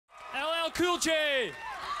Cool J.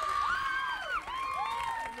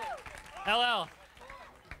 LL. How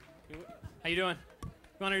you doing? You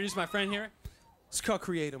want to introduce my friend here? It's Cut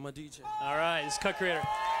Creator, my DJ. All right, it's Cut Creator.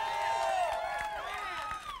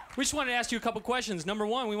 We just wanted to ask you a couple questions. Number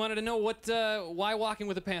one, we wanted to know why walking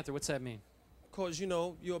with a panther? What's that mean? Cause you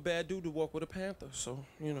know you're a bad dude to walk with a panther, so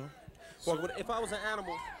you know. If I was an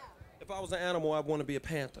animal, I'd want to be a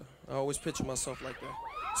panther. I always picture myself like that.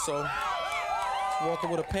 So walking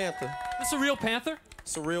with a panther. This is a real panther?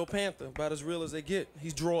 It's a real panther, about as real as they get.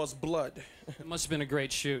 He draws blood. It must have been a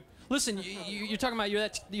great shoot. Listen, you're talking about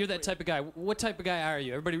you're that type of guy. What type of guy are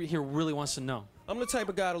you? Everybody here really wants to know. I'm the type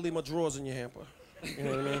of guy to leave my drawers in your hamper. You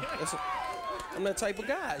know what I mean? I'm that type of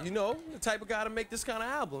guy, you know? The type of guy to make this kind of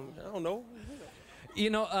album. I don't know.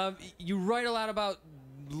 You know, you write a lot about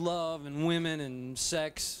love and women and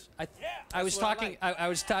sex. I was talking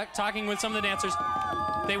with some of the dancers.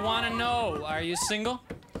 They want to know, are you single?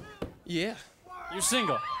 Yeah. You're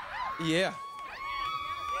single? Yeah.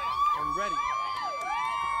 I'm ready.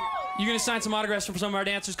 You gonna sign some autographs for some of our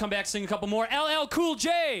dancers? Come back, sing a couple more. LL Cool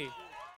J.